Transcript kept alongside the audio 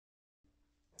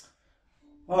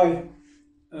Hi,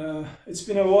 it's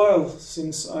been a while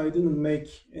since I didn't make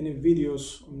any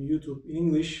videos on YouTube in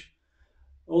English,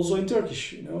 also in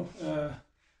Turkish,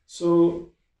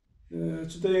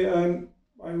 Today I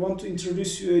want to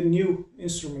introduce you a new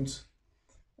instrument.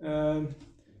 Um,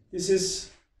 this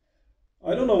is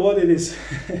I don't know what it is.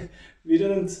 We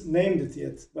didn't name it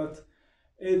yet, but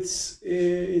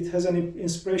it has an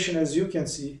inspiration, as you can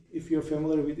see if you're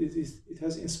familiar with it. It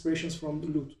has inspirations from the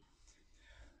lute.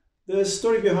 The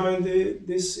story behind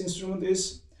this instrument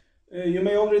is you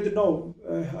may already know.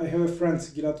 I have a friend,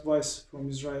 Gilad Weiss from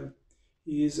Israel.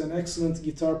 He is an excellent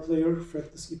guitar player,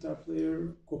 fretless guitar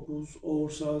player, kopuz,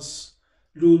 orsaz,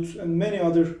 lute, and many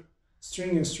other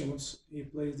string instruments. He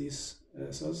plays these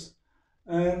saz.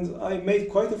 And I made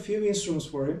quite a few instruments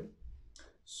for him.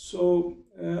 So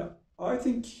I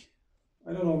think,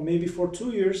 I don't know, maybe for 2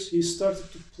 years he started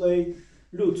to play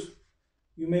lute.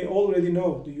 You may already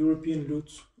know the European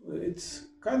lute. It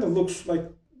kind of looks like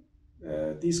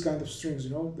these kind of strings,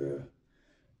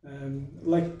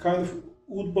 like kind of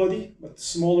wood body but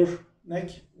smaller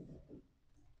neck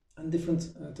and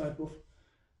different type of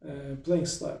playing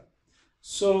style.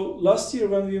 So last year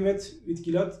when we met with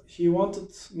Gilad, he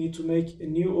wanted me to make a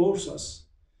new orsaz,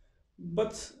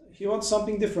 but he wants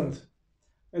something different.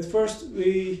 At first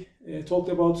we talked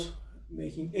about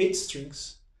making 8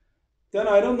 strings. Then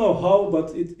I don't know how,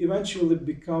 but it eventually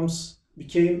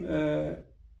became a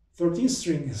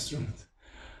 13-string instrument.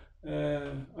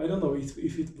 I don't know if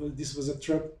this was a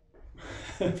trap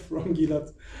from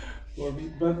Gilad for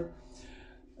me, but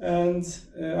and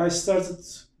I started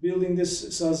building this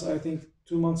saz I think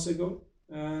 2 months ago,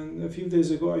 and a few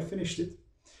days ago I finished it.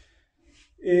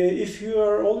 If you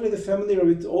are already familiar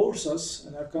with orsaz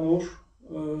and Arkanor,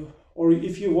 or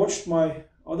if you watched my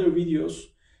other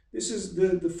videos, this is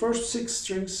the first 6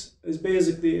 strings is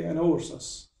basically an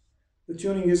orsaz. The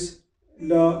tuning is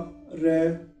La,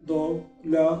 Re, Do,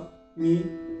 La, Mi,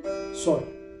 Sol.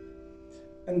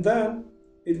 And then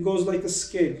it goes like a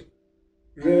scale.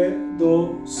 Re,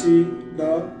 Do, Si,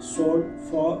 La, Sol,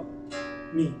 Fa,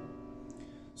 Mi.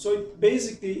 So it's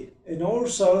basically an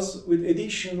orsaz with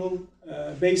additional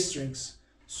bass strings.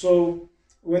 So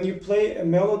when you play a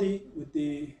melody with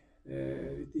these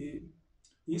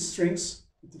strings,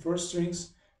 with the first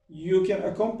strings, you can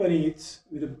accompany it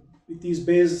with these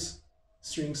bass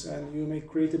strings, and you may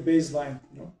create a bass line.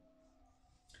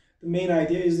 The main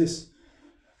idea is this.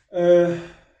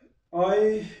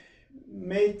 I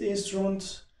made the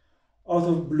instrument out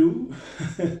of blue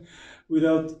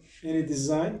without any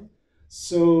design,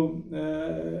 so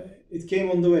it came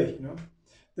on the way.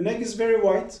 The neck is very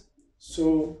white,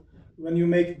 so when you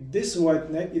make this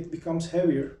white neck, it becomes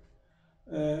heavier.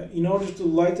 In order to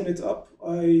lighten it up,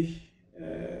 I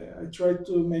tried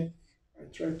to make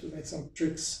some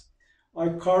tricks. I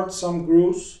carved some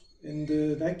grooves in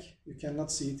the neck. You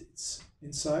cannot see it; it's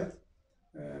inside.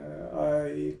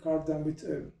 I carved them with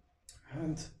a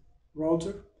hand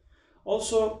router.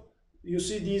 Also, you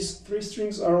see these 3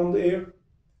 strings are on the air.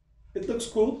 It looks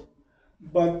cool,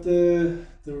 but the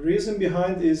reason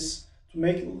behind is to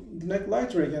make the neck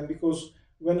lighter again, because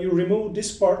when you remove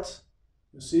this part,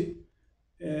 you see,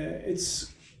 it's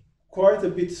quite a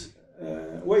bit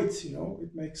weight.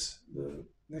 It makes the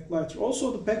neck lighter.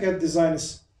 Also, the packhead design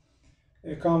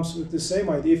comes with the same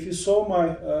idea. If you saw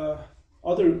my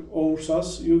other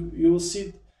orsaz, you will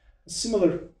see a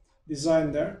similar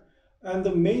design there. And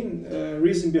the main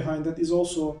reason behind that is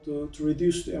also to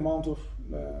reduce the amount of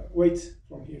weight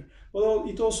from here. But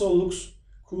it also looks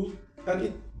cool, and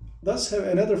it does have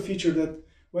another feature that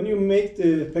when you make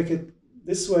the packet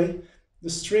this way, the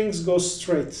strings go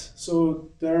straight, so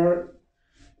there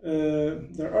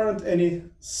aren't any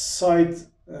side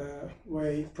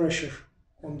way pressure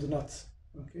on the nut.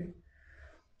 Okay.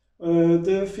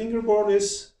 The fingerboard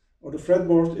or the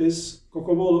fretboard is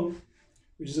Cocobolo,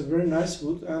 which is a very nice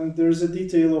wood, and there's a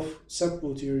detail of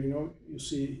sapwood here. You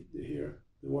see here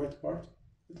the white part.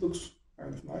 It looks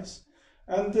kind of nice,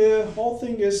 and the whole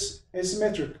thing is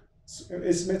asymmetrical,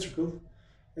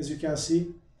 as you can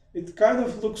see. It kind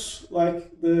of looks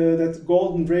like that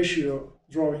golden ratio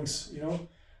drawings.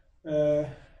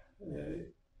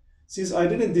 Since I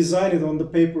didn't design it on the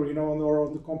paper, or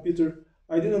on the computer,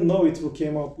 I didn't know it will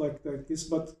came out like this,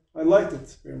 but I liked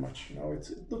it very much.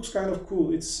 It looks kind of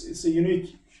cool. It's a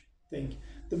unique thing.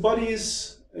 The body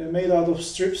is made out of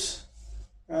strips,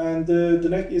 and the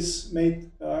neck is made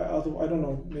out of, I don't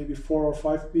know, maybe 4 or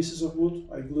 5 pieces of wood.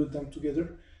 I glued them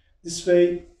together. This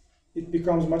way it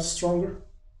becomes much stronger.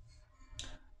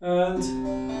 And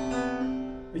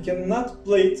I cannot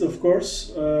play it, of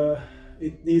course.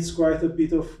 It needs quite a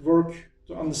bit of work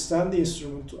to understand the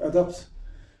instrument, to adapt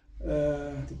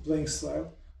the playing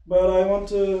style. But I want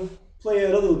to play a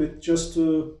little bit just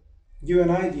to give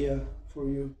an idea for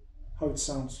you how it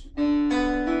sounds.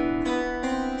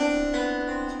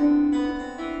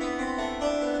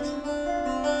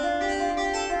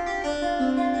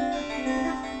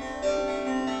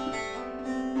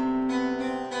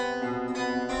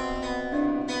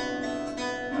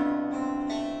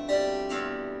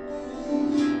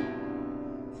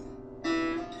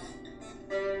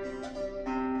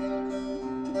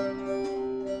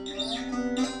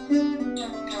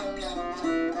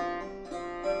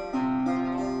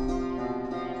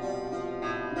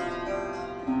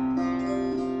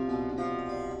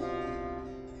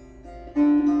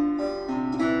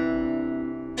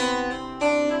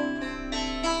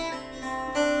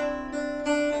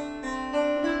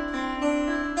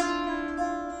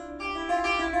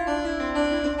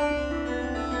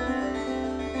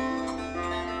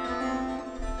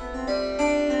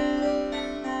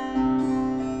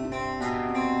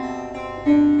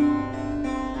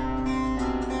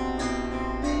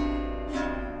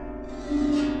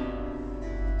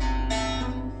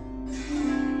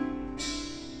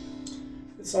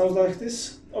 It sounds like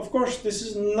this. Of course, this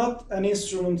is not an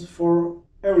instrument for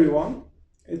everyone.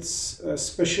 It's a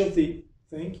specialty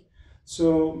thing.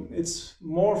 So it's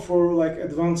more for like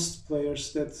advanced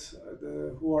players that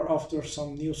who are after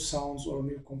some new sounds or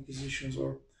new compositions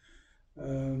or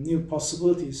new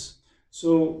possibilities.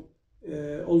 So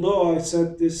although I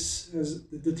said this as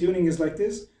the tuning is like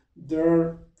this, there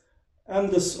are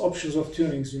endless options of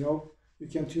tunings. You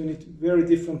can tune it very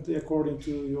differently according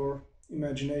to your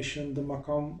imagination, the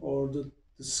makam or the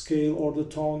scale or the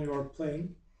tone you are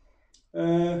playing.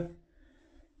 Uh,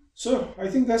 so I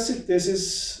think that's it. This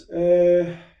is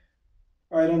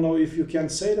I don't know if you can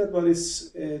say that, but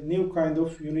it's a new kind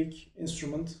of unique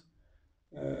instrument.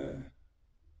 Uh,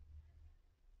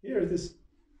 Here it is.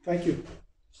 Thank you.